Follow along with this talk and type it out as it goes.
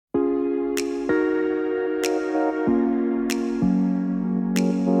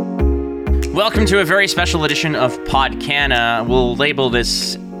Welcome to a very special edition of Podcana. We'll label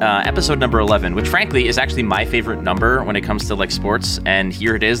this episode number 11, which frankly is actually my favorite number when it comes to like sports. And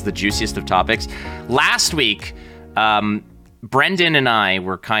here it is, the juiciest of topics. Last week, Brendan and I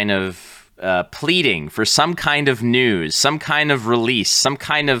were kind of pleading for some kind of news, some kind of release, some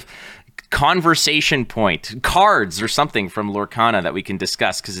kind of conversation point, cards or something from Lorcana that we can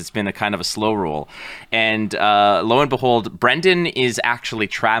discuss, because it's been a kind of a slow roll. And lo and behold, Brendan is actually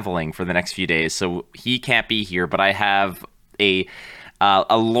traveling for the next few days, so he can't be here. But I have a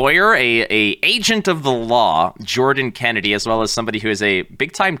lawyer, a agent of the law, Jordan Kennedy, as well as somebody who is a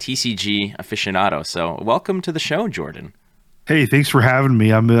big-time TCG aficionado. So welcome to the show, Jordan. Hey, thanks for having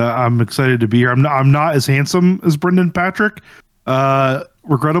me. I'm excited to be here. I'm not as handsome as Brendan Patrick,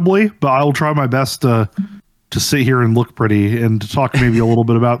 regrettably, but I will try my best to sit here and look pretty and to talk maybe a little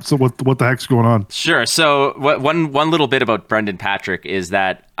bit about what the heck's going on. Sure. So one little bit about Brendan Patrick is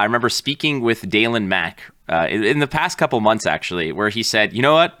that I remember speaking with Dalen Mack in the past couple months, actually, where he said, you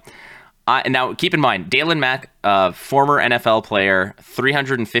know what? Now, keep in mind, Dalen Mack, former NFL player,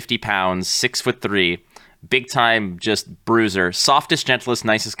 350 pounds, 6'3", big time, just bruiser, softest, gentlest,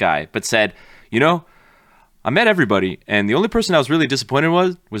 nicest guy, but said, you know, I met everybody, and the only person I was really disappointed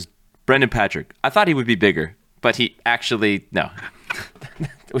was Brendan Patrick. I thought he would be bigger, but he actually, no.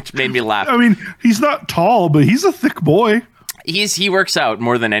 Which made me laugh. I mean, he's not tall, but he's a thick boy. He works out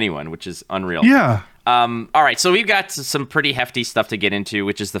more than anyone, which is unreal. Yeah. All right, so we've got some pretty hefty stuff to get into,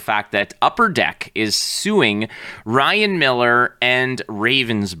 which is the fact that Upper Deck is suing Ryan Miller and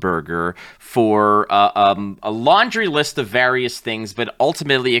Ravensburger for a laundry list of various things, but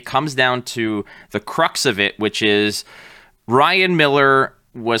ultimately it comes down to the crux of it, which is Ryan Miller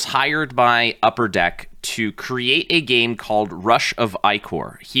was hired by Upper Deck to create a game called Rush of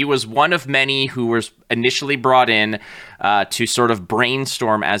Ichor. He was one of many who was initially brought in to sort of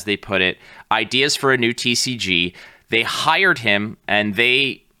brainstorm, as they put it, ideas for a new TCG. They hired him, and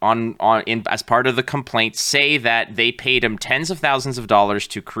they, as part of the complaint, say that they paid him tens of thousands of dollars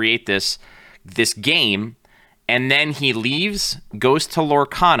to create this game, and then he leaves, goes to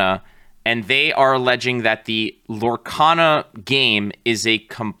Lorcana, and they are alleging that the Lorcana game is a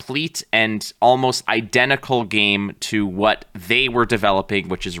complete and almost identical game to what they were developing,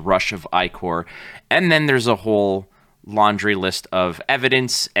 which is Rush of Ichor. And then there's a whole laundry list of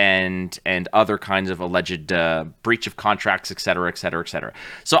evidence and other kinds of alleged breach of contracts, et cetera, et cetera, et cetera.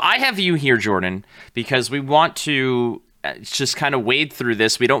 So I have you here, Jordan, because we want to just kind of wade through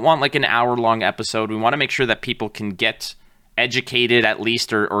this. We don't want like an hour-long episode. We want to make sure that people can get educated at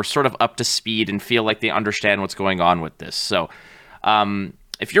least, or sort of up to speed and feel like they understand what's going on with this. So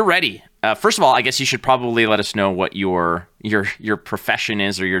if you're ready, first of all, I guess you should probably let us know what your profession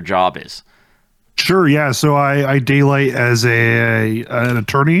is or your job is. Sure, yeah. So I daylight as an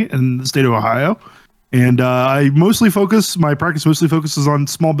attorney in the state of Ohio, and my practice mostly focuses on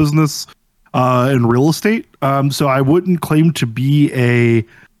small business and real estate. So I wouldn't claim to be a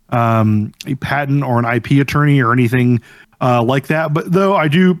patent or an IP attorney or anything like that, but though I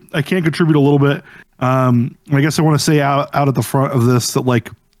can contribute a little bit. I guess I want to say out at the front of this that like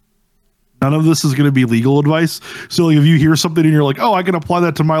none of this is going to be legal advice. So like if you hear something and you're like, oh, I can apply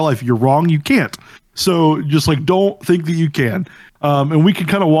that to my life, you're wrong. You can't. So just like don't think that you can. And we can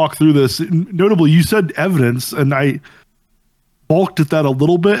kind of walk through this. Notably, you said evidence, and I balked at that a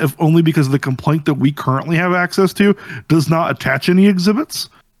little bit, if only because the complaint that we currently have access to does not attach any exhibits.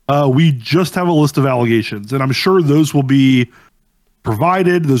 We just have a list of allegations, and I'm sure those will be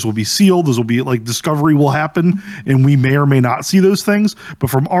provided, those will be sealed, those will be like discovery will happen, and we may or may not see those things. But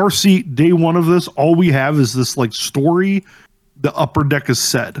from our seat, day one of this, all we have is this like story the Upper Deck has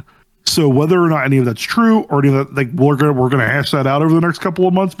said. So whether or not any of that's true or any of that, like we're gonna hash that out over the next couple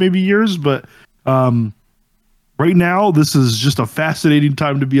of months, maybe years. But right now, this is just a fascinating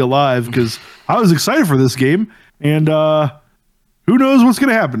time to be alive, because I was excited for this game, and who knows what's going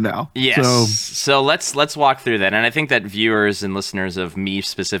to happen now? Yes. So let's walk through that. And I think that viewers and listeners of me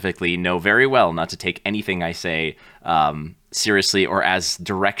specifically know very well not to take anything I say seriously or as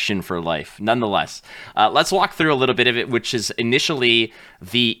direction for life. Nonetheless, let's walk through a little bit of it, which is initially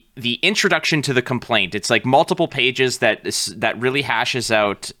the introduction to the complaint. It's like multiple pages that really hashes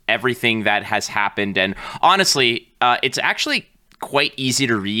out everything that has happened. And honestly, it's actually quite easy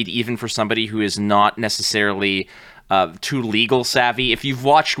to read, even for somebody who is not necessarily too legal savvy. If you've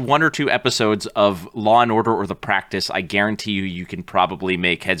watched one or two episodes of Law and Order or The Practice, I guarantee you can probably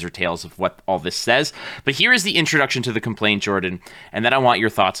make heads or tails of what all this says. But here is the introduction to the complaint, Jordan, and then I want your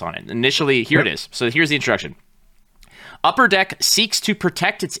thoughts on it. Initially, here it is. So here's the introduction. Upper Deck seeks to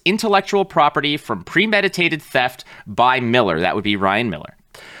protect its intellectual property from premeditated theft by Miller. That would be Ryan Miller.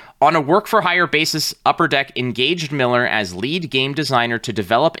 On a work-for-hire basis, Upper Deck engaged Miller as lead game designer to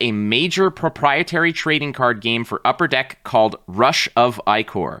develop a major proprietary trading card game for Upper Deck called Rush of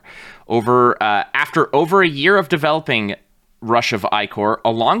Icor. After over a year of developing Rush of Icor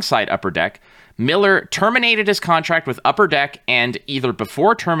alongside Upper Deck, Miller terminated his contract with Upper Deck and, either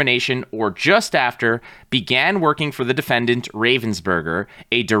before termination or just after, began working for the defendant Ravensburger,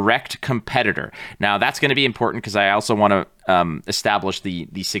 a direct competitor. Now, that's going to be important because I also want to establish the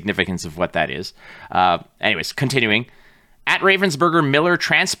significance of what that is. Anyways, continuing. At Ravensburger, Miller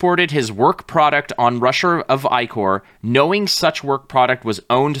transported his work product on Rush of Icor, knowing such work product was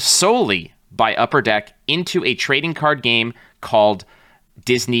owned solely by Upper Deck, into a trading card game called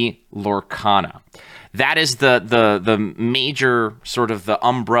Disney Lorcana. That is the major sort of the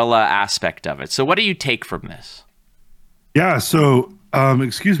umbrella aspect of it. So what do you take from this? Yeah, so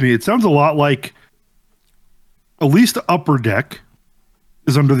excuse me, it sounds a lot like at least Upper Deck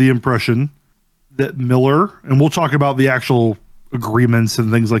is under the impression that Miller, and we'll talk about the actual agreements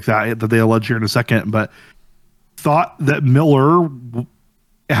and things like that they allege here in a second, but thought that Miller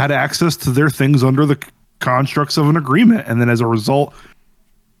had access to their things under the constructs of an agreement, and then as a result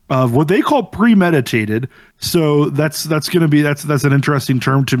of what they call premeditated. So that's an interesting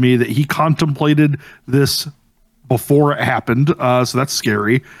term to me, that he contemplated this before it happened. So that's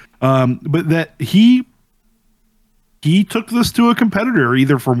scary. But that he took this to a competitor,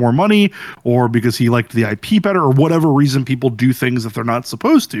 either for more money or because he liked the IP better, or whatever reason people do things that they're not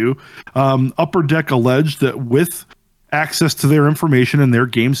supposed to. Upper Deck alleged that with access to their information and their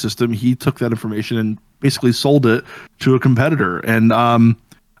game system, he took that information and basically sold it to a competitor. And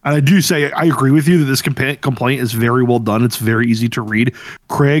I do say, I agree with you that this complaint is very well done. It's very easy to read.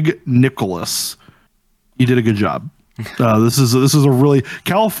 Craig Nicholas, you did a good job. This is a really,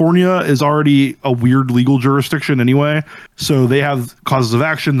 California is already a weird legal jurisdiction anyway. So they have causes of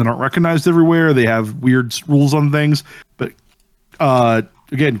action that aren't recognized everywhere. They have weird rules on things. But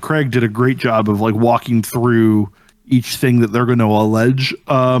again, Craig did a great job of like walking through each thing that they're going to allege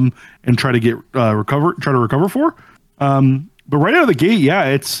and try to recover for. But right out of the gate, yeah,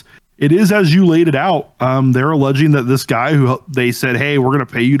 it is as you laid it out. They're alleging that this guy who they said, hey, we're going to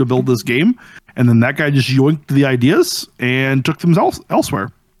pay you to build this game, and then that guy just yoinked the ideas and took them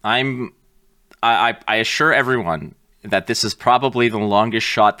elsewhere. I assure everyone that this is probably the longest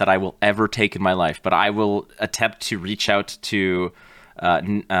shot that I will ever take in my life, but I will attempt to reach out to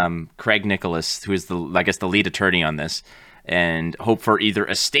Craig Nicholas, who is the lead attorney on this, and hope for either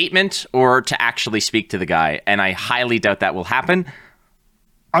a statement or to actually speak to the guy. And I highly doubt that will happen.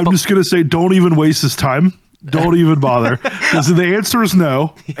 I'm just going to say, don't even waste his time. Don't even bother. Because the answer is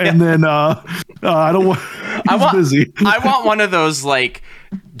no. Yeah. And then I don't want, busy. I want one of those like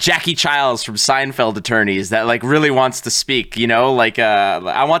Jackie Childs from Seinfeld attorneys that like really wants to speak, you know, like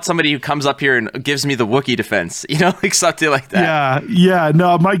I want somebody who comes up here and gives me the Wookiee defense, you know, like something like that. Yeah.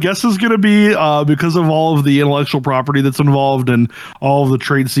 No, my guess is going to be because of all of the intellectual property that's involved and all of the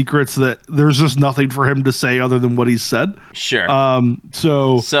trade secrets, that there's just nothing for him to say other than what he said. Sure.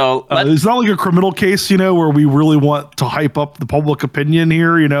 So it's not like a criminal case, you know, where we really want to hype up the public opinion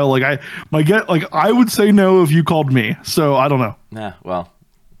here, you know, like I would say no if you called me. So I don't know. Yeah, well,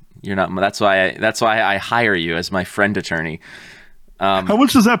 you're not. That's why I hire you as my friend attorney. How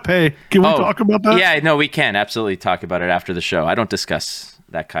much does that pay? Can we talk about that? Yeah, no, we can absolutely talk about it after the show. I don't discuss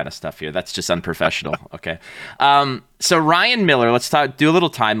that kind of stuff here. That's just unprofessional. Okay. So Ryan Miller, let's do a little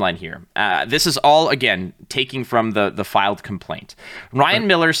timeline here. This is all, again, taking from the filed complaint. Ryan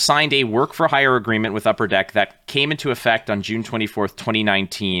Miller signed a work-for-hire agreement with Upper Deck that came into effect on June 24th,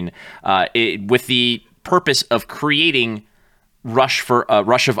 2019, with the purpose of creating Rush of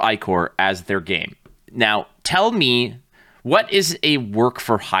Icor as their game. Now, tell me, what is a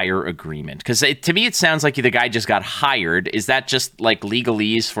work-for-hire agreement? Because to me, it sounds like the guy just got hired. Is that just like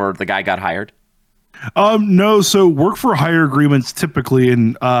legalese for the guy got hired? No. So work-for-hire agreements typically,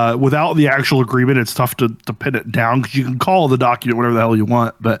 and without the actual agreement, it's tough to pin it down because you can call the document whatever the hell you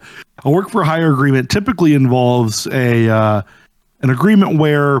want. But a work-for-hire agreement typically involves an agreement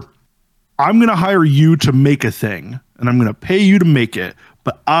where I'm going to hire you to make a thing, and I'm going to pay you to make it,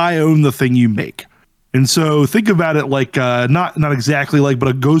 but I own the thing you make. And so think about it like not exactly like, but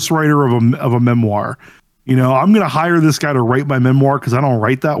a ghostwriter of a memoir. You know, I'm going to hire this guy to write my memoir because I don't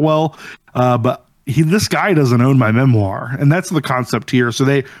write that well, but this guy doesn't own my memoir, and that's the concept here. So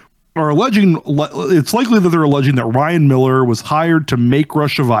they are alleging, it's likely that they're alleging that Ryan Miller was hired to make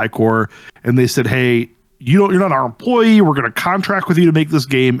Rush of Icor, and they said, hey, you're not our employee. We're going to contract with you to make this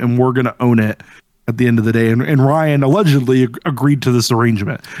game, and we're going to own it at the end of the day. And Ryan allegedly agreed to this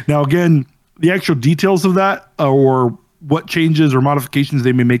arrangement. Now, again, the actual details of that, or what changes or modifications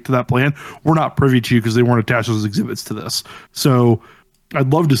they may make to that plan, we're not privy to because they weren't attached as exhibits to this. So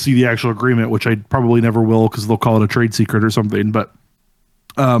I'd love to see the actual agreement, which I probably never will because they'll call it a trade secret or something. But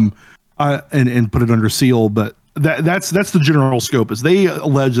and put it under seal. But that's the general scope. Is they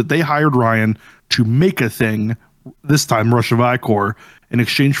allege that they hired Ryan to make a thing, this time Rush of Icor, in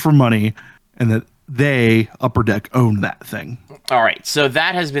exchange for money, and that they, Upper Deck, own that thing. All right, so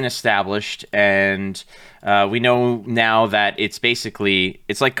that has been established, and we know now that it's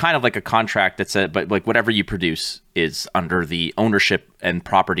like kind of like a contract that said, but like whatever you produce is under the ownership and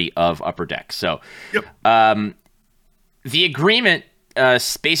property of Upper Deck. So, yep. The agreement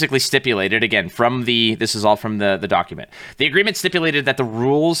basically stipulated, again, this is all from the document. The agreement stipulated that the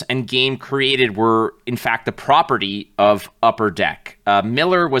rules and game created were, in fact, the property of Upper Deck.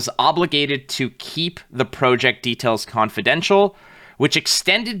 Miller was obligated to keep the project details confidential, which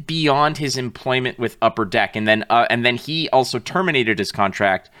extended beyond his employment with Upper Deck. And then he also terminated his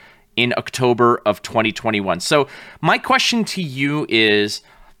contract in October of 2021. So my question to you is,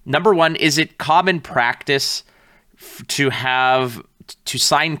 number one, is it common practice to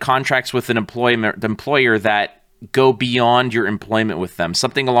sign contracts with an employer that go beyond your employment with them?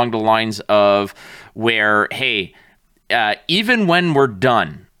 Something along the lines of where, hey, even when we're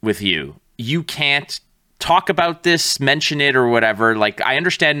done with you, you can't talk about this, mention it, or whatever. Like, I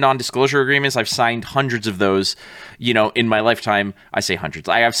understand non-disclosure agreements. I've signed hundreds of those, in my lifetime. I say hundreds.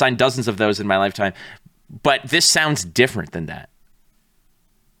 I have signed dozens of those in my lifetime. But this sounds different than that.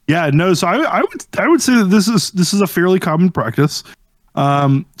 Yeah, no. So I would say that this is a fairly common practice.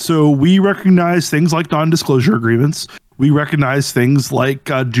 So we recognize things like non-disclosure agreements. We recognize things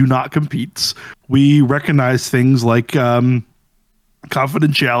like do not competes. We recognize things like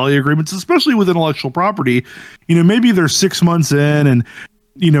confidentiality agreements, especially with intellectual property. Maybe they're 6 months in, and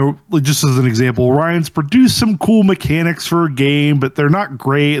like just as an example, Ryan's produced some cool mechanics for a game, but they're not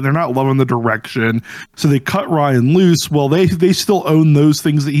great and they're not loving the direction. So they cut Ryan loose. Well, they still own those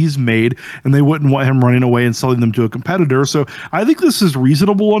things that he's made, and they wouldn't want him running away and selling them to a competitor. So I think this is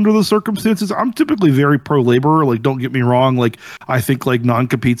reasonable under the circumstances. I'm typically very pro-labor. Like, don't get me wrong. Like, I think like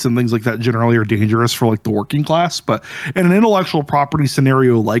non-competes and things like that generally are dangerous for like the working class. But in an intellectual property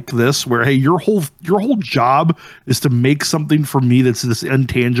scenario like this, where, hey, your whole job is to make something for me that's this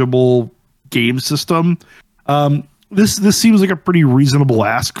intangible game system. This seems like a pretty reasonable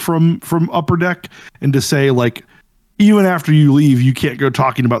ask from Upper Deck, and to say, like, even after you leave, you can't go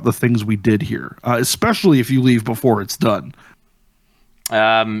talking about the things we did here, especially if you leave before it's done.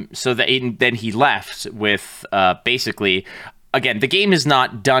 So then he left with basically, again, the game is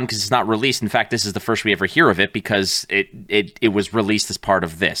not done because it's not released. In fact, this is the first we ever hear of it because it was released as part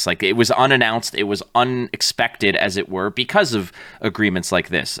of this. Like, it was unannounced, it was unexpected, as it were, because of agreements like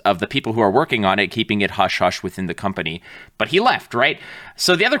this, of the people who are working on it, keeping it hush-hush within the company. But he left, right?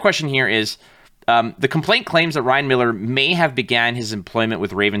 So the other question here is, the complaint claims that Ryan Miller may have began his employment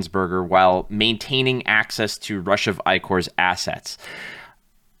with Ravensburger while maintaining access to Rush of Icor's assets.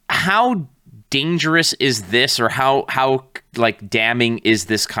 How dangerous is this, or how like damning is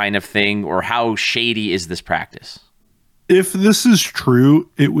this kind of thing, or how shady is this practice? If this is true,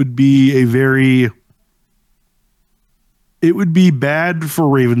 it would be bad for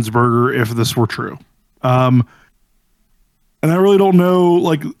Ravensburger if this were true. And I really don't know,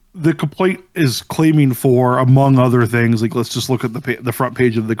 like, the complaint is claiming for, among other things, like, let's just look at the front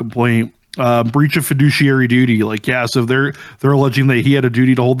page of the complaint. Breach of fiduciary duty. Like, yeah, so they're alleging that he had a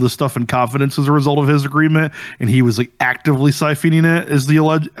duty to hold this stuff in confidence as a result of his agreement, and he was like actively siphoning it, is the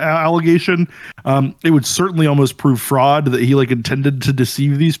allegation. It would certainly almost prove fraud, that he like intended to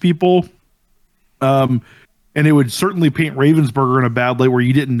deceive these people. And it would certainly paint Ravensburger in a bad light, where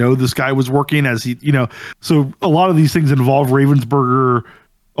you didn't know this guy was working as he, so a lot of these things involve Ravensburger.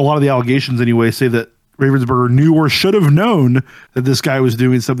 A lot of the allegations anyway say that Ravensburger knew or should have known that this guy was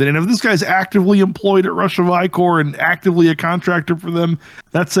doing something. And if this guy's actively employed at Rush of Icor and actively a contractor for them,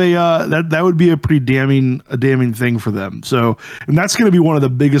 that's that would be a pretty damning thing for them. So, and that's going to be one of the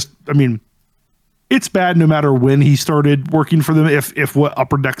biggest, I mean, it's bad no matter when he started working for them, if what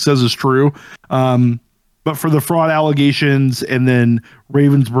Upper Deck says is true. But for the fraud allegations and then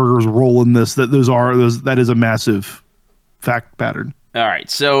Ravensburger's role in this, that is a massive fact pattern. All right.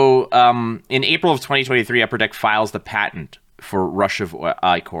 So in April of 2023, Upper Deck files the patent for Rush of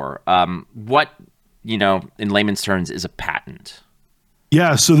Icor. What, in layman's terms, is a patent?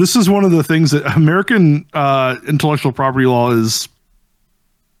 Yeah. So this is one of the things that American intellectual property law is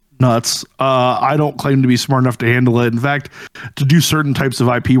nuts. I don't claim to be smart enough to handle it. In fact, to do certain types of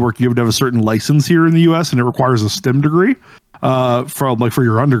IP work, you have to have a certain license here in the U.S., and it requires a STEM degree. from like for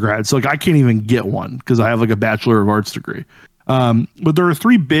your undergrad. So like I can't even get one because I have like a Bachelor of Arts degree. But there are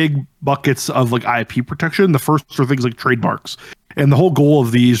three big buckets of like IP protection. The first are things like trademarks, and the whole goal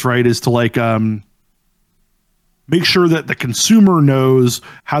of these, right, is to like make sure that the consumer knows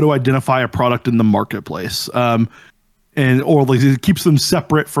how to identify a product in the marketplace. And or like it keeps them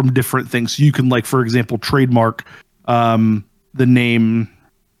separate from different things. So you can like, for example, trademark the name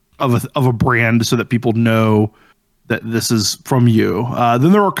of a brand so that people know that this is from you.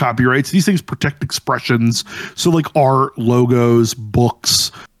 Then there are copyrights. These things protect expressions. So like art, logos,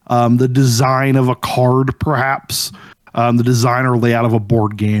 books, the design of a card, perhaps, the design or layout of a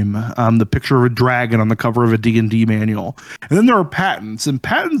board game, the picture of a dragon on the cover of a D&D manual. And then there are patents, and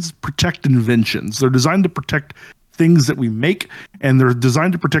patents protect inventions. They're designed to protect things that we make, and they're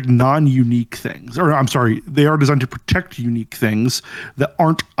designed to protect non-unique things. Or I'm sorry, they are designed to protect unique things that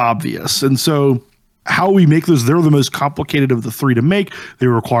aren't obvious. And so how we make those, they're the most complicated of the three to make. They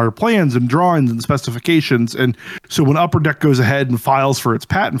require plans and drawings and specifications. And so when Upper Deck goes ahead and files for its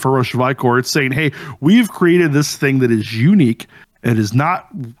patent for Rush of Icor, it's saying, hey, we've created this thing that is unique and is not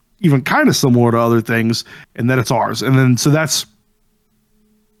even kind of similar to other things, and that it's ours. And then so that's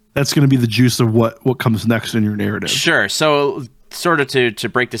going to be the juice of what comes next in your narrative. Sure. So sort of to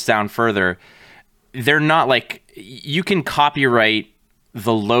break this down further, they're not like, you can copyright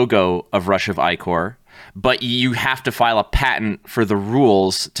the logo of Rush of Icor, but you have to file a patent for the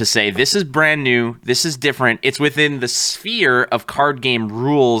rules to say this is brand new, this is different, it's within the sphere of card game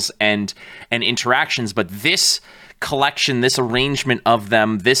rules and interactions, but this collection, this arrangement of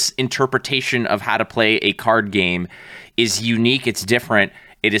them, this interpretation of how to play a card game is unique, it's different.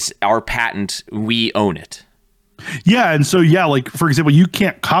 It is our patent. We own it. Yeah. And so, yeah, like, for example, you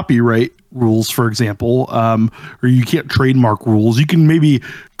can't copyright rules, for example, or you can't trademark rules. You can maybe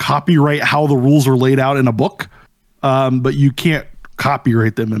copyright how the rules are laid out in a book, but you can't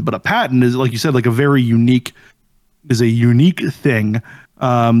copyright them. But a patent is, like you said, like a unique thing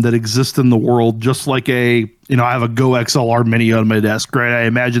that exists in the world, just like I have a Go XLR Mini on my desk, right? I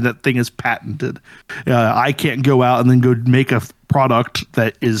imagine that thing is patented. I can't go out and then go make a product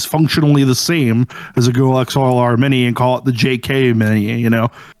that is functionally the same as a Go XLR Mini and call it the JK Mini,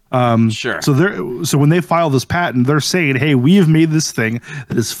 Sure. So when they file this patent, they're saying, hey, we have made this thing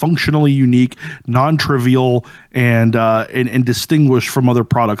that is functionally unique, non-trivial, and distinguished from other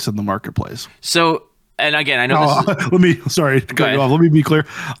products in the marketplace. So, and again, I know let me be clear.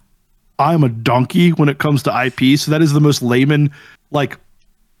 I'm a donkey when it comes to IP. So that is the most layman, like,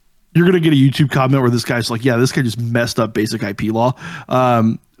 you're going to get a YouTube comment where this guy's like, yeah, this guy just messed up basic IP law.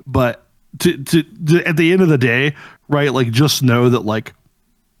 But to at the end of the day, right, like, just know that, like,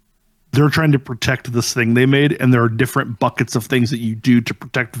 they're trying to protect this thing they made, and there are different buckets of things that you do to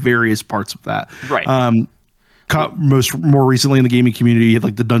protect various parts of that. Right. More recently in the gaming community,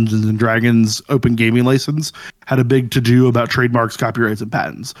 like the Dungeons and Dragons open gaming license had a big to-do about trademarks, copyrights, and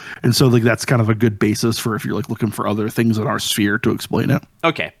patents. And so like that's kind of a good basis for if you're like looking for other things in our sphere to explain it.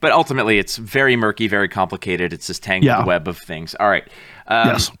 Okay. But ultimately it's very murky, very complicated. It's this tangled web of things. All right.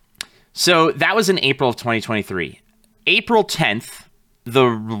 Yes. So that was in April of 2023. April 10th, the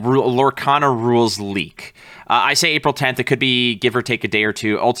Lorcana rules leak. I say April 10th. It could be give or take a day or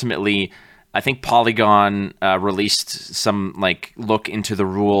two. Ultimately, I think Polygon released some like look into the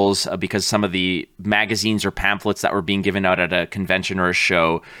rules because some of the magazines or pamphlets that were being given out at a convention or a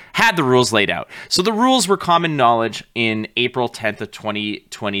show had the rules laid out. So the rules were common knowledge in April 10th of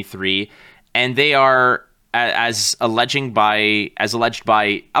 2023, and they are, as alleged by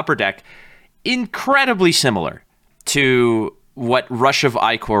Upper Deck, incredibly similar to what Rush of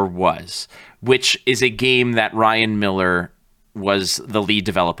Icor was, which is a game that Ryan Miller was the lead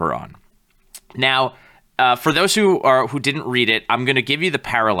developer on. Now, for those who didn't read it, I'm going to give you the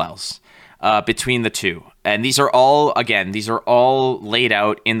parallels between the two. And these are all laid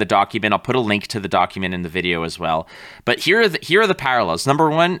out in the document. I'll put a link to the document in the video as well. But here are the parallels. Number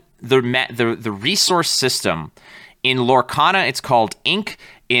one, the resource system. In Lorcana, it's called Ink.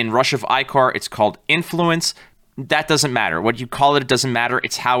 In Rush of Icor, it's called Influence. That doesn't matter. What you call it doesn't matter.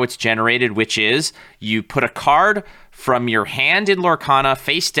 It's how it's generated, which is you put a card from your hand in Lorcana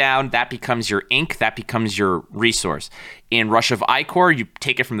face down. That becomes your ink. That becomes your resource. In Rush of Icor, you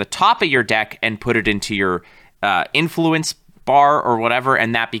take it from the top of your deck and put it into your influence bar or whatever,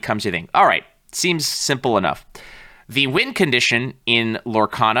 and that becomes your thing. All right. Seems simple enough. The win condition in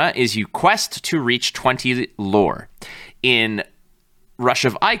Lorcana is you quest to reach 20 lore. In Rush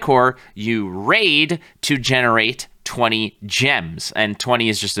of Icor, you raid to generate 20 gems, and 20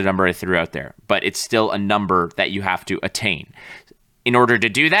 is just a number I threw out there, but it's still a number that you have to attain. In order to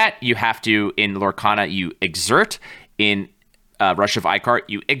do that, you have to, in Lorcana, you exert. In Rush of Icar,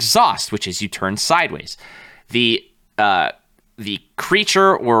 you exhaust, which is you turn sideways. The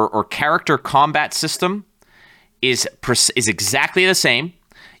creature or character combat system is exactly the same.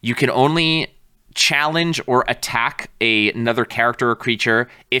 You can only challenge or attack another character or creature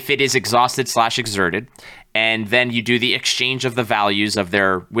if it is exhausted/exerted, and then you do the exchange of the values of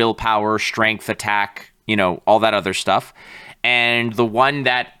their willpower, strength, attack, all that other stuff. And the one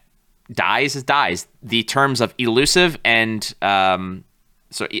that dies is dies. The terms of elusive and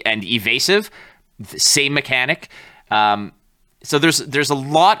evasive, same mechanic. So there's a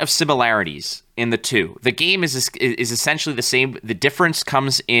lot of similarities in the two. The game is essentially the same. The difference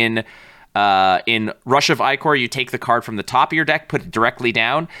comes in Rush of Ichor, you take the card from the top of your deck, put it directly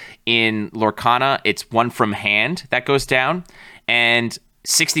down. In Lorcana, it's one from hand that goes down, and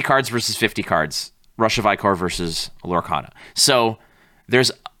 60 cards versus 50 cards. Rush of Ichor versus Lorcana. So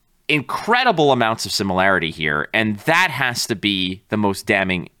there's incredible amounts of similarity here, and that has to be the most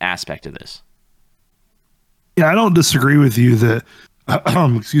damning aspect of this. Yeah, I don't disagree with you that,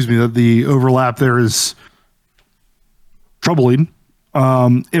 that the overlap there is troubling.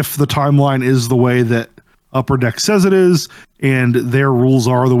 If the timeline is the way that Upper Deck says it is, and their rules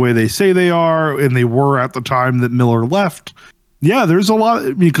are the way they say they are, and they were at the time that Miller left, yeah, there's a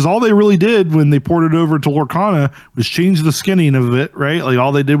lot, because all they really did when they ported it over to Lorcana was change the skinning of it, right? Like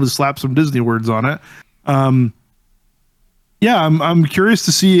all they did was slap some Disney words on it. Yeah, I'm curious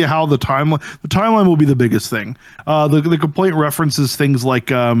to see how the timeline will be the biggest thing. The complaint references things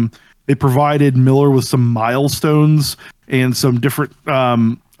like they provided Miller with some milestones and some different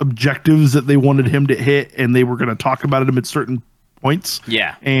objectives that they wanted him to hit, and they were going to talk about them at certain points.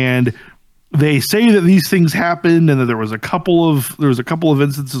 Yeah, and they say that these things happened, and that there was a couple of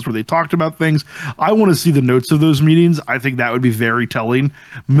instances where they talked about things. I want to see the notes of those meetings. I think that would be very telling.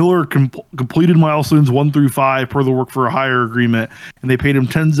 Miller completed milestones 1 through 5 per the work for a hire agreement, and they paid him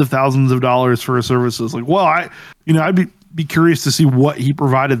tens of thousands of dollars for his services. Like, well, I'd be curious to see what he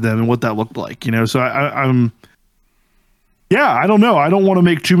provided them and what that looked like. So I'm. Yeah, I don't know. I don't want to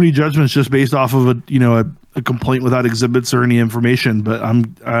make too many judgments just based off of a complaint without exhibits or any information, but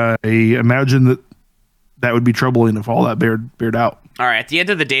I imagine that would be troubling if all that bared out. All right. At the end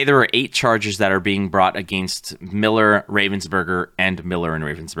of the day, there are 8 charges that are being brought against Miller, Ravensburger, and Miller and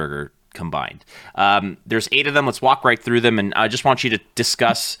Ravensburger combined. There's 8 of them. Let's walk right through them, and I just want you to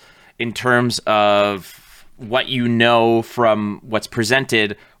discuss in terms of what you know from what's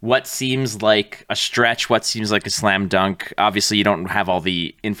presented, what seems like a stretch, what seems like a slam dunk. Obviously, you don't have all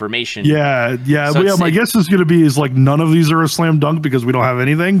the information. Yeah. So my guess is going to be like none of these are a slam dunk because we don't have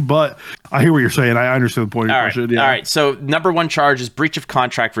anything, but I hear what you're saying. I understand the point of your question. Yeah. All right. So number 1 charge is breach of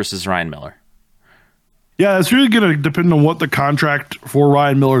contract versus Ryan Miller. Yeah, it's really going to depend on what the contract for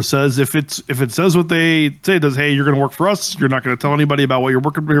Ryan Miller says. If it says what they say, it does, hey, you're going to work for us. You're not going to tell anybody about what you're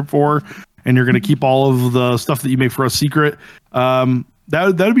working here for, and you're going to keep all of the stuff that you make for us secret. That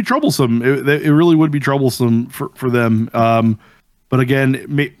would be troublesome. It really would be troublesome for them. But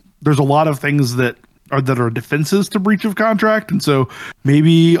again, there's a lot of things that are defenses to breach of contract, and so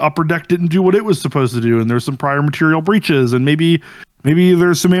maybe Upper Deck didn't do what it was supposed to do, and there's some prior material breaches, and maybe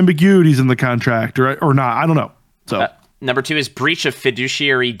there's some ambiguities in the contract or not. I don't know. So number 2 is breach of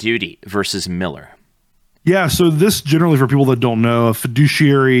fiduciary duty versus Miller. Yeah, so this generally, for people that don't know, a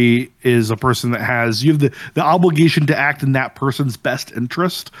fiduciary is a person that you have the obligation to act in that person's best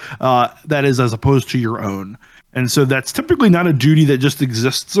interest, that is, as opposed to your own. And so that's typically not a duty that just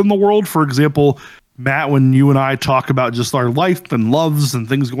exists in the world. For example, Matt, when you and I talk about just our life and loves and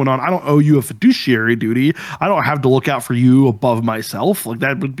things going on, I don't owe you a fiduciary duty. I don't have to look out for you above myself. Like,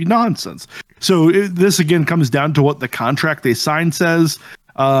 that would be nonsense. So this, again, comes down to what the contract they signed says.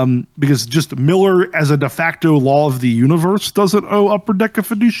 Because just Miller, as a de facto law of the universe, doesn't owe Upper Deck a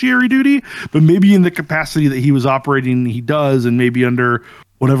fiduciary duty, but maybe in the capacity that he was operating, he does, and maybe under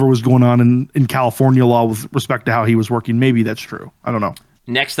whatever was going on in California law with respect to how he was working, maybe that's true. I don't know.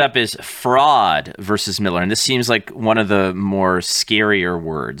 Next up is fraud versus Miller, and this seems like one of the more scarier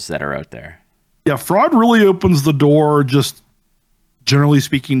words that are out there. Yeah, fraud really opens the door, just generally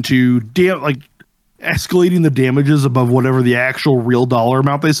speaking, to escalating the damages above whatever the actual real dollar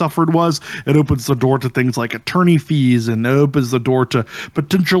amount they suffered was. It opens the door to things like attorney fees, and it opens the door to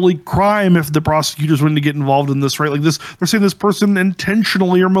potentially crime if the prosecutors wanted to get involved in this, right? Like this, they're saying this person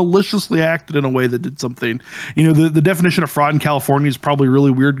intentionally or maliciously acted in a way that did something. The definition of fraud in California is probably really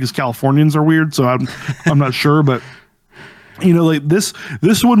weird because Californians are weird, so I'm not sure, but like this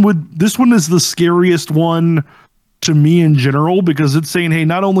one is the scariest one to me in general, because it's saying, hey,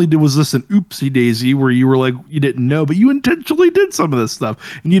 not only was this an oopsie daisy where you were like, you didn't know, but you intentionally did some of this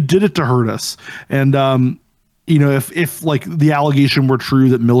stuff and you did it to hurt us. And if like the allegation were true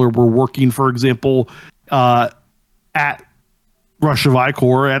that Miller were working, for example, at Rush of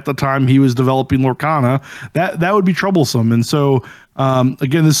Icor at the time he was developing Lorcana, that would be troublesome. And so,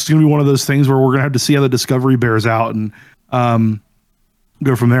 again, this is going to be one of those things where we're going to have to see how the discovery bears out and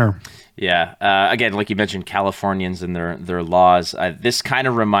go from there. Yeah. Again, like you mentioned, Californians and their laws. This kind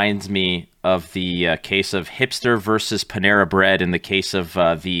of reminds me of the case of Hipster versus Panera Bread in the case of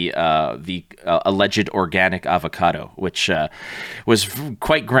the alleged organic avocado, which was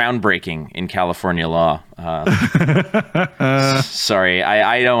quite groundbreaking in California law. Sorry,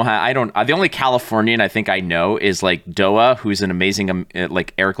 I don't. The only Californian I think I know is like Doa, who's an amazing,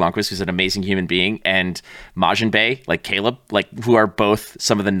 like Eric Lundqvist, who's an amazing human being, and Majin Bay, like Caleb, like who are both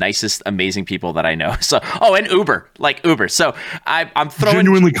some of the nicest, amazing people that I know. So, and Uber. So I'm throwing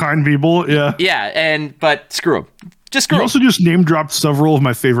genuinely kind people. Yeah, but screw them. Just screw them. You also just name dropped several of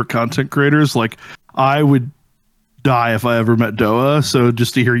my favorite content creators. Like, I would die if I ever met Doa. So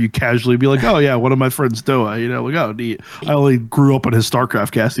just to hear you casually be like, oh yeah, one of my friends Doa, like, oh neat. I only grew up on his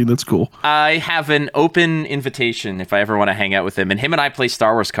StarCraft casting. That's cool. I have an open invitation if I ever want to hang out with him. And him and I play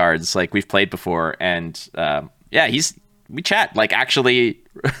Star Wars cards, like we've played before. And we chat like actually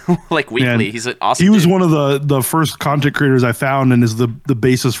like weekly. Man, he's an awesome dude. Was one of the first content creators I found and is the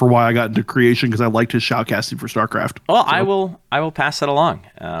basis for why I got into creation, because I liked his shoutcasting for StarCraft. Well, so. I will pass that along.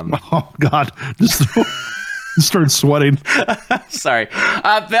 Oh God, just started sweating. Sorry.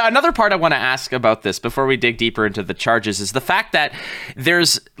 Another part I want to ask about this before we dig deeper into the charges is the fact that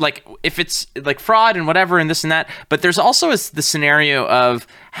there's like, if it's like fraud and whatever and this and that, but there's also the scenario of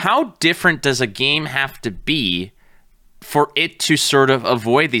how different does a game have to be for it to sort of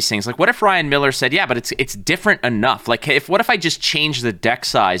avoid these things. Like, what if Ryan Miller said, yeah, but it's different enough? Like, what if I just change the deck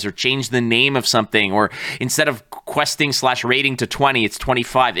size or change the name of something, or instead of questing / rating to 20, it's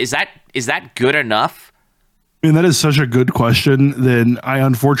 25. Is that good enough? I mean, that is such a good question. Then I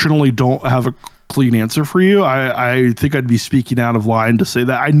unfortunately don't have a clean answer for you. I think I'd be speaking out of line to say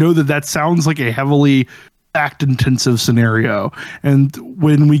that. I know that sounds like a heavily fact-intensive scenario, and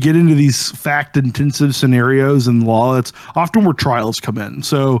when we get into these fact-intensive scenarios in law, that's often where trials come in.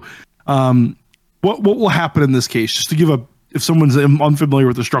 So what will happen in this case, just to give if someone's unfamiliar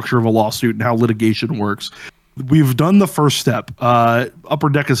with the structure of a lawsuit and how litigation works, we've done the first step. Upper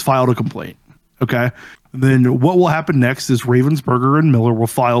Deck has filed a complaint. Okay. And then what will happen next is Ravensburger and Miller will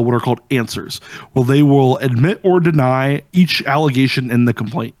file what are called answers. Well, they will admit or deny each allegation in the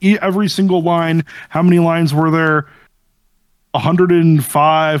complaint. Every single line. How many lines were there?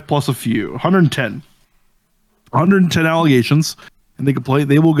 105 plus a few. 110 allegations in the complaint.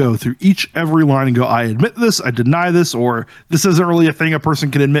 They will go through every line and go, I admit this, I deny this, or this isn't really a thing a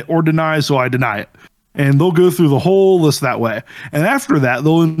person can admit or deny, so I deny it. And they'll go through the whole list that way. And after that,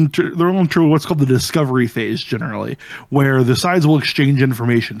 they'll enter what's called the discovery phase, generally, where the sides will exchange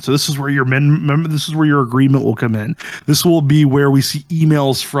information. So this is where this is where your agreement will come in. This will be where we see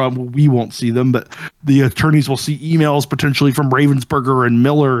emails from. We won't see them, but the attorneys will see emails potentially from Ravensburger and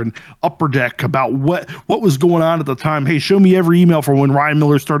Miller and Upper Deck about what was going on at the time. Hey, show me every email from when Ryan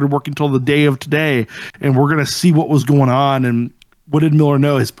Miller started working till the day of today, and we're going to see what was going on and what did Miller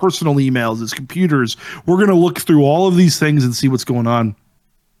know? His personal emails, his computers. We're going to look through all of these things and see what's going on.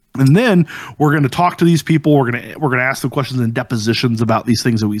 And then we're going to talk to these people. We're going to ask them questions and depositions about these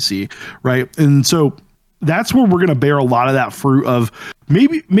things that we see, right? And so that's where we're going to bear a lot of that fruit of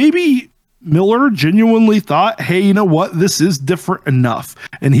maybe Miller genuinely thought, hey, you know what? This is different enough.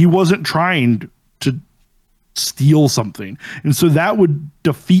 And he wasn't trying to steal something, and so that would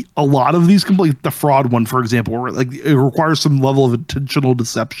defeat a lot of these complaints. The fraud one, for example, where like it requires some level of intentional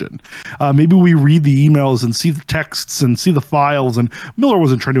deception. Maybe we read the emails and see the texts and see the files, and Miller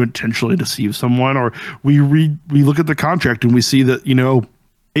wasn't trying to intentionally deceive someone. Or we look at the contract and we see that,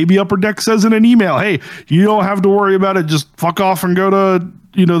 maybe Upper Deck says in an email, hey, you don't have to worry about it, just fuck off and go to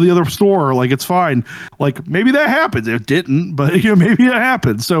the other store, like it's fine. Like maybe that happens. It didn't, but maybe it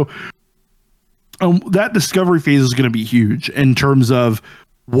happened. So that discovery phase is going to be huge in terms of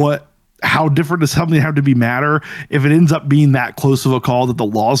how different does something have to be matter. If it ends up being that close of a call that the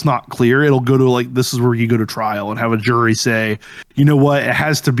law's not clear, it'll go to like, this is where you go to trial and have a jury say, you know what, it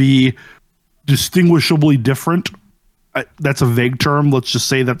has to be distinguishably different. That's a vague term. Let's just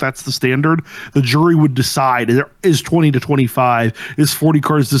say that's the standard. The jury would decide, is 20 to 25, is 40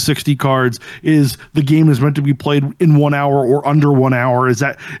 cards to 60 cards, is the game is meant to be played in 1 hour or under 1 hour. Is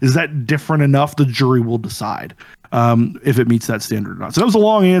that different enough? The jury will decide if it meets that standard or not. So that was a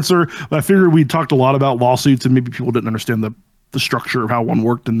long answer, but I figured we talked a lot about lawsuits and maybe people didn't understand the structure of how one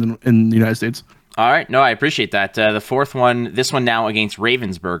worked in the United States. All right. No, I appreciate that. The fourth one, this one now against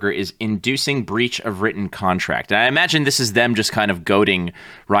Ravensburger, is inducing breach of written contract. And I imagine this is them just kind of goading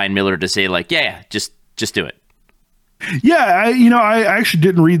Ryan Miller to say, like, yeah, just do it. Yeah, I actually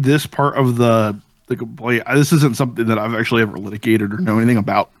didn't read this part of the complaint. This isn't something that I've actually ever litigated or know anything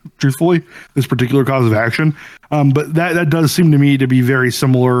about, truthfully, this particular cause of action. But that does seem to me to be very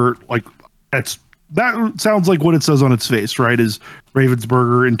similar. Like, that sounds like what it says on its face, right? Is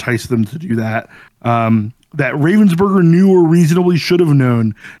Ravensburger enticed them to do that. That Ravensburger knew or reasonably should have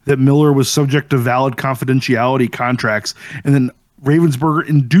known that Miller was subject to valid confidentiality contracts, and then Ravensburger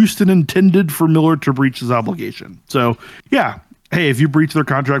induced and intended for Miller to breach his obligation. So, yeah, hey, if you breach their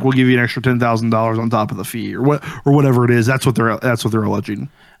contract, we'll give you an extra $10,000 on top of the fee, or whatever it is. That's what they're alleging.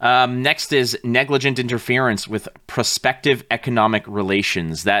 Next is negligent interference with prospective economic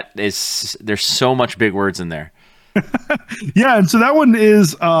relations. There's so much big words in there. Yeah, and so that one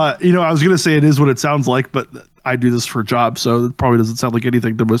is, I was going to say it is what it sounds like, but I do this for a job, so it probably doesn't sound like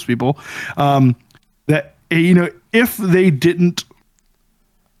anything to most people. That, if they didn't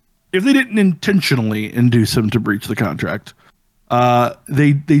intentionally induce him to breach the contract,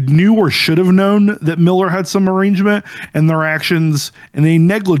 they knew or should have known that Miller had some arrangement, and their actions in a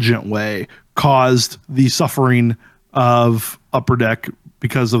negligent way caused the suffering of Upper Deck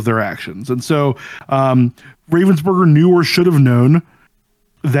because of their actions. And so Ravensburger knew or should have known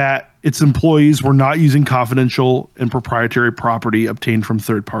that its employees were not using confidential and proprietary property obtained from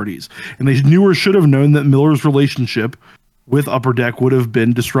third parties. And they knew or should have known that Miller's relationship with Upper Deck would have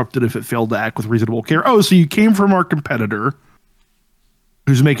been disrupted if it failed to act with reasonable care. Oh, so you came from our competitor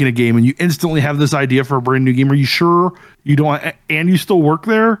who's making a game and you instantly have this idea for a brand new game. Are you sure you don't, and you still work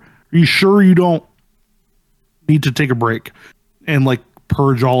there? Are you sure you don't need to take a break and like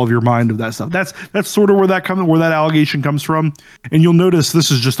purge all of your mind of that stuff? That's sort of where that allegation comes from. And you'll notice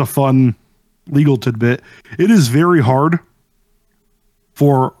this is just a fun legal tidbit. It is very hard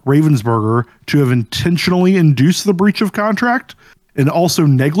for Ravensburger to have intentionally induced the breach of contract and also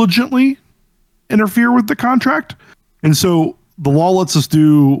negligently interfere with the contract. And so the law lets us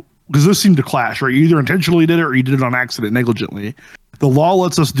do, because those seem to clash, right? You either intentionally did it or you did it on accident negligently. The law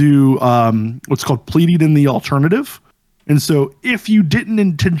lets us do what's called pleading in the alternative. And so if you didn't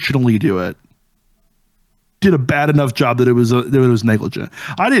intentionally do it, did a bad enough job that it was negligent.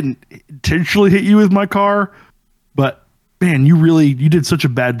 I didn't intentionally hit you with my car, but man, you did such a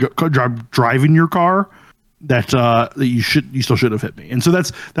bad job driving your car that you still should have hit me. And so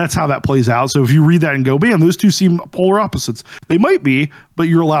that's how that plays out. So if you read that and go, man, those two seem polar opposites. They might be, but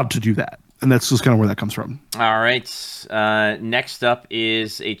you're allowed to do that. And that's just kind of where that comes from. All right. Next up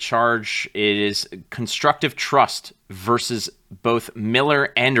is a charge. It is constructive trust versus both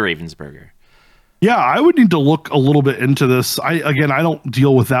Miller and Ravensburger. Yeah, I would need to look a little bit into this. I don't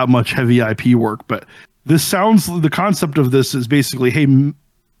deal with that much heavy IP work, but the concept of this is basically, hey,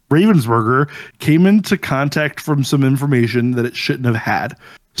 Ravensburger came into contact from some information that it shouldn't have had.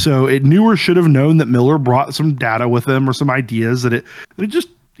 So it knew or should have known that Miller brought some data with him or some ideas that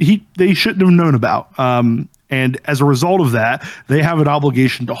they shouldn't have known about. And as a result of that, they have an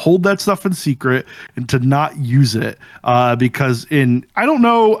obligation to hold that stuff in secret and to not use it. Because I don't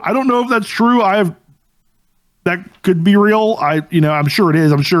know if that's true. That could be real. I'm sure it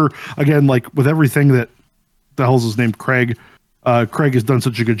is. I'm sure, again, like with everything that the hell's his name, Craig has done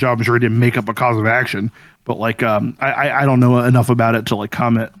such a good job. I'm sure he didn't make up a cause of action, but like, I don't know enough about it to like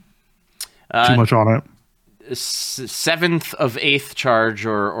comment too much on it. Seventh of eighth charge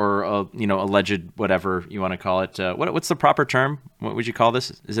or alleged, whatever you want to call it. What's the proper term? What would you call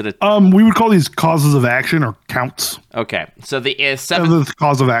this? Is it we would call these causes of action or counts. Okay. So the seventh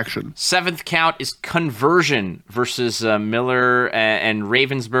cause of action. Seventh count is conversion versus Miller and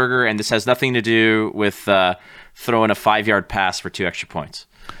Ravensburger. And this has nothing to do with throwing a 5-yard pass for 2 extra points.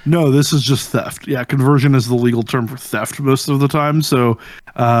 No, this is just theft. Yeah. Conversion is the legal term for theft most of the time. So,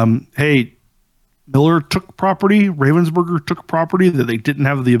 hey, Miller took property, Ravensburger took property that they didn't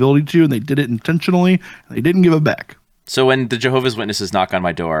have the ability to, and they did it intentionally, and they didn't give it back. So when the Jehovah's Witnesses knock on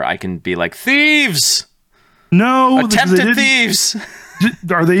my door, I can be like, thieves! No. Attempted thieves!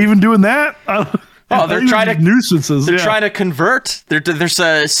 Are they even doing that? They're trying to nuisances. They're trying to convert.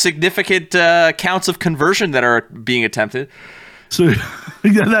 There's significant counts of conversion that are being attempted. So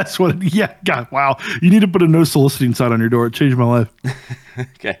yeah, that's what. Yeah, God, wow! You need to put a no soliciting sign on your door. It changed my life.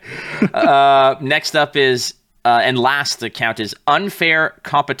 Okay. Next up is and last the count is unfair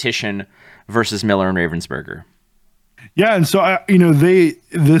competition versus Miller and Ravensburger. Yeah, and so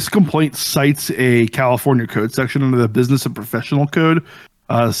this complaint cites a California code section under the Business and Professional Code,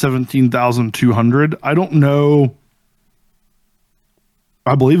 17,200. I don't know.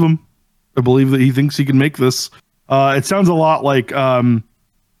 I believe them. I believe that he thinks he can make this. It sounds a lot like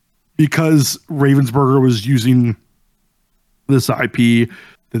because Ravensburger was using this IP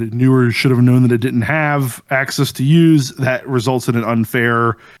that it knew or should have known that it didn't have access to use, that results in an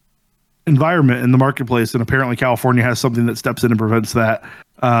unfair environment in the marketplace. And apparently California has something that steps in and prevents that.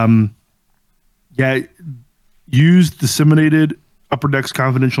 Used disseminated Upper Deck's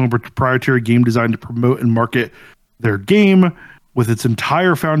confidential and proprietary game design to promote and market their game, with its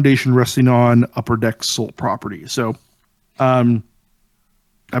entire foundation resting on Upper Deck's sole property. So, I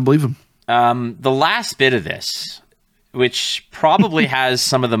believe him. The last bit of this, which probably has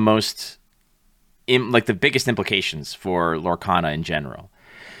some of the most, the biggest implications for Lorcana in general,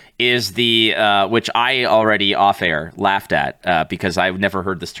 is the, which I already off air laughed at because I've never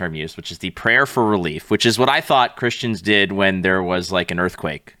heard this term used, which is the prayer for relief, which is what I thought Christians did when there was like an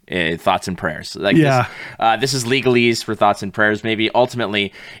earthquake, thoughts and prayers. Like this is legalese for thoughts and prayers. Maybe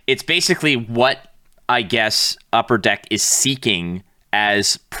ultimately it's basically what I guess Upper Deck is seeking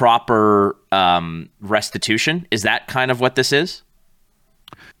as proper restitution. Is that kind of what this is?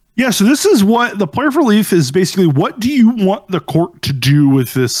 Yeah, so this is what the prayer for relief is. Basically, what do you want the court to do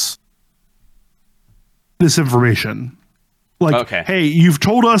with this information? Like, okay, hey, you've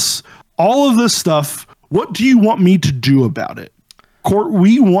told us all of this stuff. What do you want me to do about it? Court,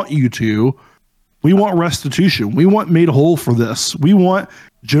 we want restitution. We want made whole for this. We want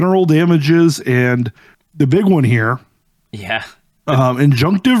general damages, and the big one here. Yeah.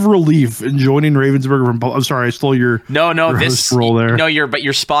 Injunctive relief in joining Ravensburger from. I'm sorry, I stole your this role there. No,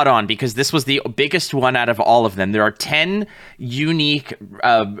 you're spot on, because this was the biggest one out of all of them. There are 10 unique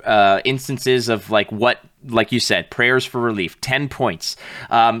instances of like you said, prayers for relief. 10 points.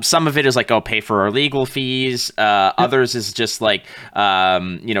 Some of it is like, pay for our legal fees. Others is just like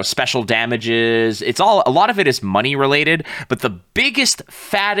special damages. A lot of it is money related, but the biggest,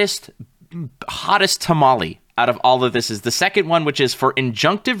 fattest, hottest tamale out of all of this is the second one, which is for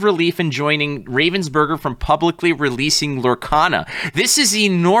injunctive relief enjoining Ravensburger from publicly releasing Lorcana. This is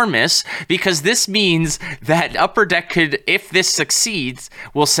enormous, because this means that Upper Deck could, if this succeeds,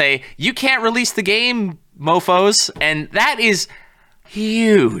 will say, you can't release the game, mofos, and that is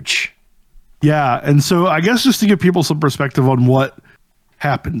huge. Yeah, and so I guess just to give people some perspective on what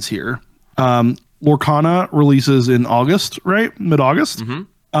happens here, Lorcana releases in August, right? Mid-August.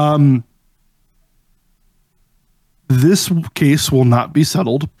 Mm-hmm. This case will not be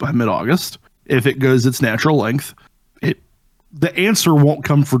settled by mid-August. If it goes its natural length, the answer won't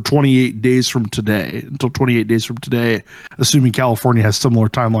come for 28 days from today, until 28 days from today, assuming California has similar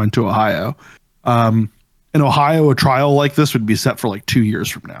timeline to Ohio. In Ohio, a trial like this would be set for like 2 years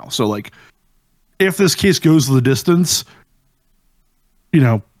from now. So like, if this case goes the distance,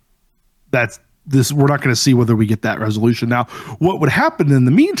 that's this, we're not going to see whether we get that resolution. Now, what would happen in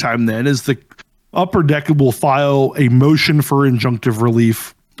the meantime then is the Upper Deck will file a motion for injunctive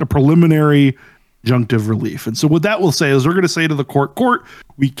relief, a preliminary injunctive relief. And so what that will say is they're going to say to the court,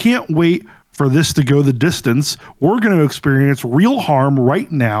 we can't wait for this to go the distance. We're going to experience real harm right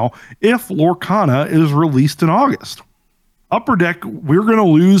now if Lorcana is released in August. Upper Deck, we're going to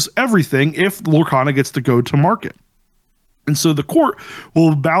lose everything if Lorcana gets to go to market. And so the court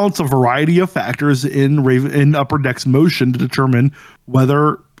will balance a variety of factors in Upper Deck's motion to determine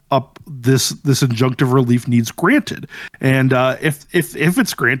whether this injunctive relief needs granted. And if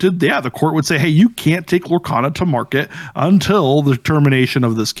it's granted, the court would say, hey, you can't take Lorcana to market until the termination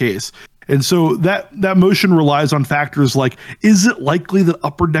of this case. And so that motion relies on factors like, is it likely that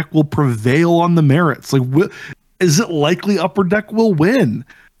Upper Deck will prevail on the merits? Like, is it likely Upper Deck will win?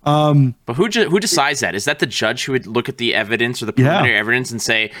 But who decides that? Is that the judge who would look at the evidence or the preliminary evidence and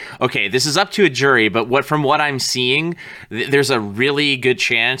say, okay, this is up to a jury, but from what I'm seeing, there's a really good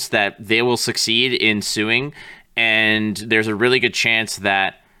chance that they will succeed in suing, and there's a really good chance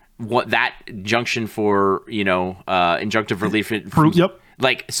that that injunction for injunctive relief. Yep.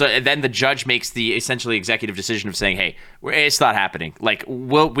 Like, so then the judge makes the essentially executive decision of saying, hey, it's not happening. Like,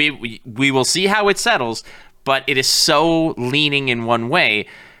 we will see how it settles, but it is so leaning in one way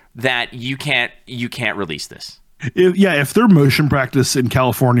that you can't release this. If their motion practice in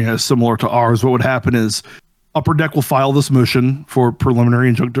California is similar to ours, what would happen is Upper Deck will file this motion for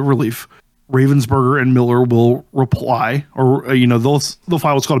preliminary injunctive relief. Ravensburger and Miller will reply, or they'll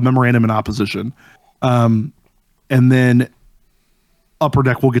file what's called a memorandum in opposition, and then Upper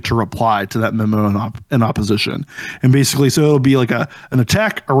Deck will get to reply to that memo in opposition. And basically, so it'll be like an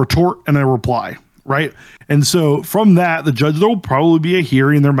attack, a retort, and a reply. Right. And so from that, the judge, there will probably be a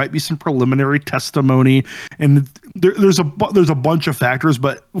hearing. There might be some preliminary testimony, and there's a bunch of factors.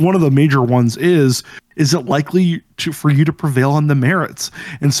 But one of the major ones is is it likely for you to prevail on the merits?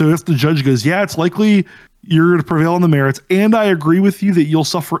 And so if the judge goes, yeah, it's likely you're going to prevail on the merits, and I agree with you that you'll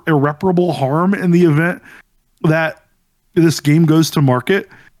suffer irreparable harm in the event that this game goes to market,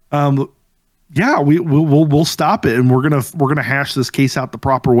 we'll stop it, and we're gonna hash this case out the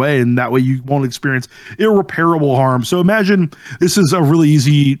proper way, and that way you won't experience irreparable harm. So imagine this is a really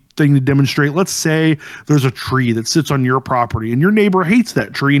easy thing to demonstrate. Let's say there's a tree that sits on your property, and your neighbor hates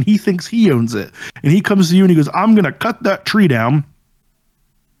that tree, and he thinks he owns it, and he comes to you and he goes, "I'm gonna cut that tree down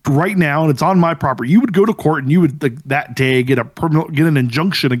right now, and it's on my property." You would go to court, and you would that day get an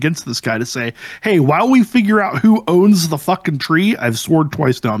injunction against this guy to say, "Hey, while we figure out who owns the fucking tree," I've sworn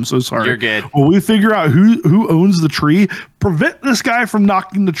twice now, I'm so sorry. You're good. While we figure out who owns the tree, prevent this guy from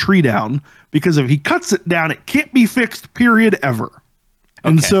knocking the tree down, because if he cuts it down, it can't be fixed, period, ever.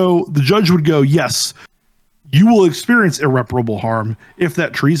 And so the judge would go, yes, you will experience irreparable harm if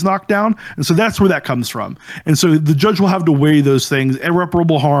that tree's knocked down. And so that's where that comes from. And so the judge will have to weigh those things: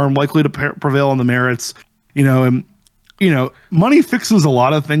 irreparable harm, likely to prevail on the merits, and money fixes a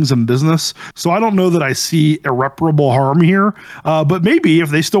lot of things in business. So I don't know that I see irreparable harm here. But maybe if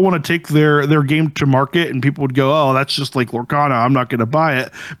they still want to take their game to market and people would go, oh, that's just like Lorcana, I'm not going to buy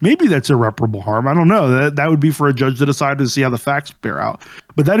it, maybe that's irreparable harm. I don't know. That would be for a judge to decide, to see how the facts bear out.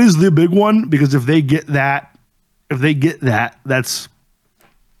 But that is the big one, because if they get that, that's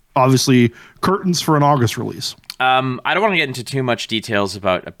obviously curtains for an August release. I don't want to get into too much details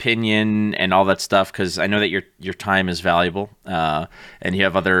about opinion and all that stuff, because I know that your time is valuable, and you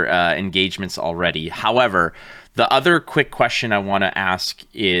have other engagements already. However, the other quick question I want to ask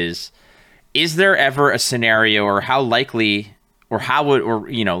is there ever a scenario, or how likely, or how would, or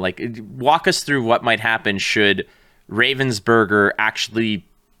walk us through what might happen should Ravensburger actually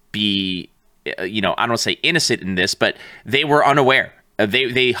be, I don't want to say innocent in this, but they were unaware.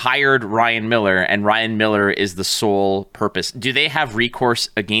 They hired Ryan Miller, and Ryan Miller is the sole purpose. Do they have recourse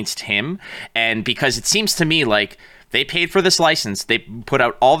against him? And because it seems to me like they paid for this license, they put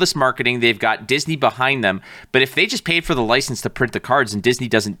out all this marketing, they've got Disney behind them. But if they just paid for the license to print the cards, and Disney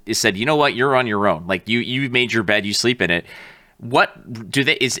said, you know what, you're on your own. Like you made your bed, you sleep in it. What do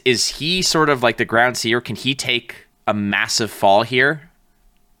they? Is he sort of like the ground seer? Can he take a massive fall here?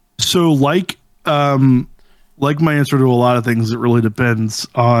 So like my answer to a lot of things, it really depends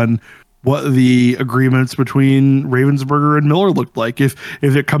on what the agreements between Ravensburger and Miller looked like. If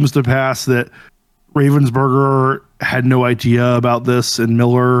it comes to pass that Ravensburger had no idea about this, and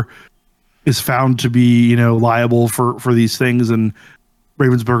Miller is found to be, liable for these things, and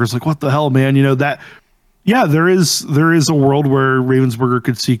Ravensburger's like, what the hell, man? There is a world where Ravensburger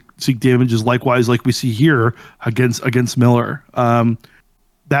could seek damages, likewise, like we see here against Miller.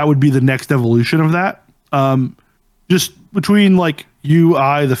 That would be the next evolution of that. Just between like you,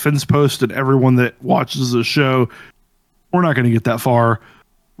 I, the fence post, and everyone that watches the show, we're not going to get that far.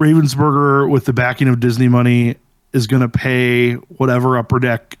 Ravensburger, with the backing of Disney money, is going to pay whatever Upper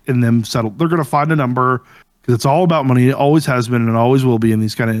Deck and them settle. They're going to find a number, because it's all about money. It always has been, and it always will be in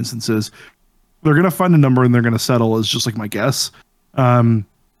these kind of instances. They're going to find a number, and they're going to settle, is just like my guess. The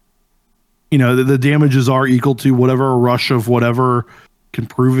damages are equal to whatever a rush of whatever can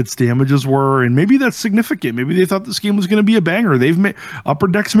prove its damages were, and maybe that's significant. Maybe they thought this game was going to be a banger. Upper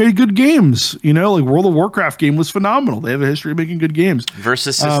Deck's made good games. Like World of Warcraft game was phenomenal. They have a history of making good games.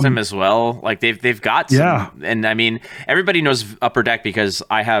 Versus system as well. Like they've got some, and I mean, everybody knows Upper Deck because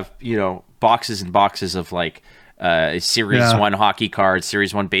I have boxes and boxes of like Series 1 hockey cards,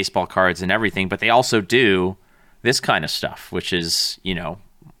 Series 1 baseball cards, and everything. But they also do this kind of stuff, which is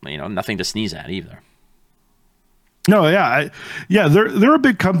nothing to sneeze at either. No, they're a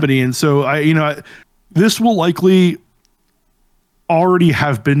big company, and so this will likely already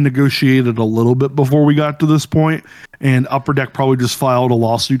have been negotiated a little bit before we got to this point, and Upper Deck probably just filed a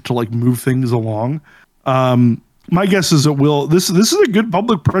lawsuit to like move things along. My guess is it will. This is a good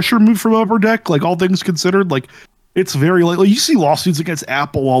public pressure move from Upper Deck, like all things considered. Like it's very likely you see lawsuits against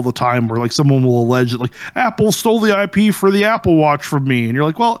Apple all the time, where like someone will allege that like Apple stole the IP for the Apple Watch from me, and you're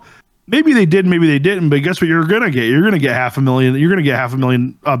like, well, maybe they did, maybe they didn't, but guess what you're going to get? You're going to get $500,000. You're going to get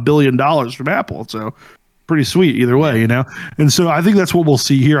 $500 billion from Apple. So pretty sweet either way, And so I think that's what we'll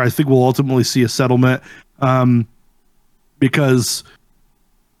see here. I think we'll ultimately see a settlement, because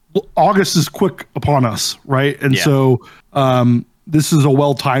August is quick upon us, right? And so this is a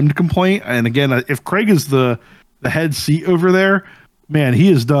well-timed complaint. And again, if Craig is the head seat over there, man,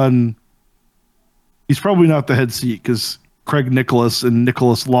 he's probably not the head seat, because Craig Nicholas and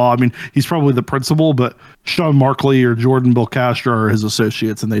Nicholas Law. I mean, he's probably the principal, but Sean Markley or Jordan Belcastro are his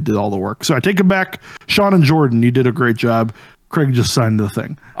associates, and they did all the work. So I take it back. Sean and Jordan, you did a great job. Craig just signed the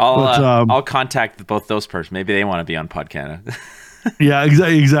thing. I'll contact both those persons. Maybe they want to be on Podcana. Yeah,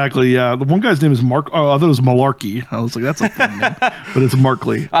 exactly. Yeah, the one guy's name is Mark. Oh, I thought it was Malarkey. I was like, that's a fun name, but it's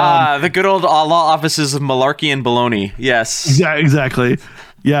Markley. The good old law offices of Malarkey and Baloney. Yes. Yeah, exactly.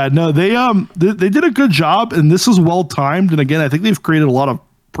 Yeah, no, they did a good job, and this is well timed. And again, I think they've created a lot of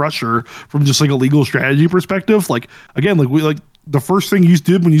pressure from just like a legal strategy perspective. Like again, the first thing you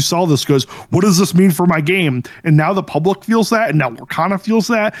did when you saw this goes, what does this mean for my game? And now the public feels that, and now Lorcana feels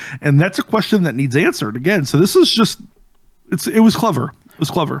that, and that's a question that needs answered again. So this is just. It was clever. It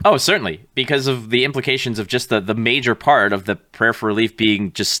was clever. Oh, certainly, because of the implications of just the major part of the prayer for relief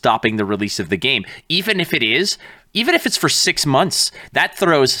being just stopping the release of the game. Even if it's for 6 months, that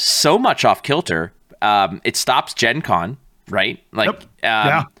throws so much off kilter. It stops Gen Con, right? Like,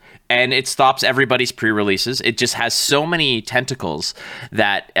 yep. And it stops everybody's pre-releases. It just has so many tentacles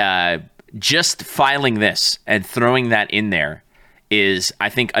that just filing this and throwing that in there is, I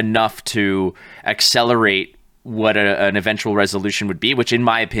think, enough to accelerate what an eventual resolution would be, which in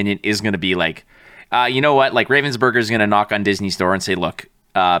my opinion is going to be like, you know what, like Ravensburger is going to knock on Disney's door and say, look,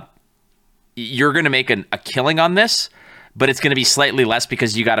 you're going to make a killing on this, but it's going to be slightly less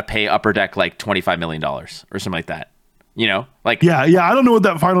because you got to pay Upper Deck like $25 million or something like that. You know, like, yeah. I don't know what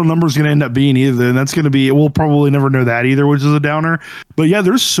that final number is going to end up being either. And that's going to be, we'll probably never know that either, which is a downer. But yeah,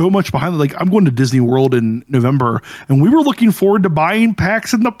 there's so much behind it. Like, I'm going to Disney World in November, and we were looking forward to buying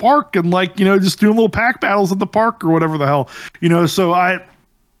packs in the park and like, you know, just doing little pack battles at the park or whatever the hell, you know. So yeah,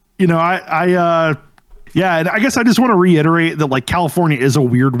 and I guess I just want to reiterate that like California is a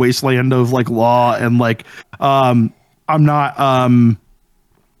weird wasteland of like law, and like I'm not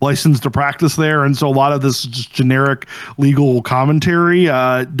licensed to practice there, and so a lot of this is just generic legal commentary.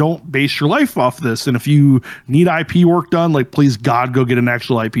 Don't base your life off this, and if you need IP work done, like please God, go get an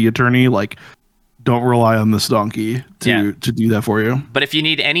actual IP attorney. Like, don't rely on this donkey to do that for you. But if you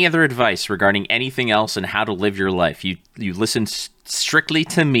need any other advice regarding anything else and how to live your life, you listen strictly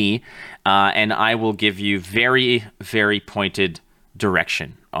to me, and I will give you very, very pointed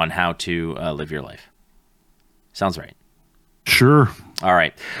direction on how to live your life. Sounds right. Sure. All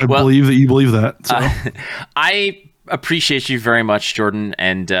right. I believe that you believe that. So. I appreciate you very much, Jordan,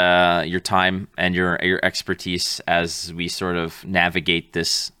 and your time and your expertise as we sort of navigate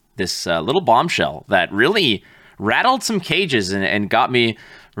this little bombshell that really rattled some cages and got me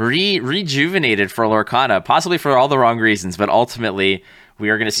rejuvenated for Lorcana, possibly for all the wrong reasons, but ultimately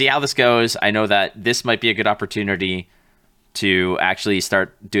we are going to see how this goes. I know that this might be a good opportunity to actually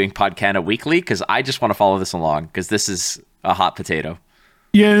start doing Podcana weekly, because I just want to follow this along, because this is a hot potato.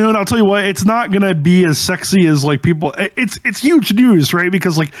 Yeah, and I'll tell you what, it's not going to be as sexy as like people. It's huge news, right?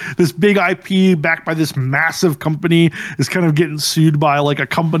 Because like this big IP backed by this massive company is kind of getting sued by like a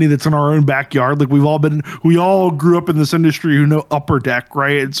company that's in our own backyard. Like we all grew up in this industry who know Upper Deck,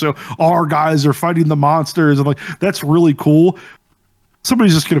 right? And so all our guys are fighting the monsters, and like that's really cool.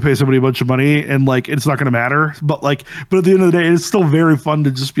 Somebody's just going to pay somebody a bunch of money, and like it's not going to matter. But at the end of the day, it's still very fun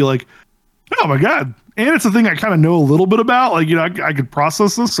to just be like, oh my God. And it's a thing I kind of know a little bit about. Like, you know, I could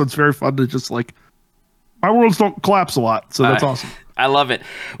process this. So it's very fun to just like, my worlds don't collapse a lot. So that's awesome. I love it.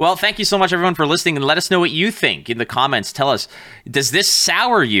 Well, thank you so much, everyone, for listening. And let us know what you think in the comments. Tell us, does this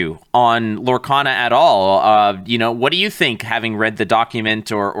sour you on Lorcana at all? You know, what do you think, having read the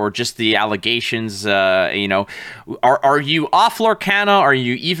document or just the allegations? You know, are you off Lorcana? Are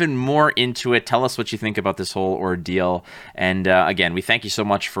you even more into it? Tell us what you think about this whole ordeal. And again, we thank you so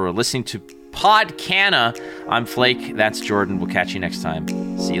much for listening to Podcana. I'm Flake. That's Jordan. We'll catch you next time.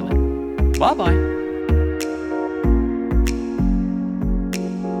 See you later. Bye-bye.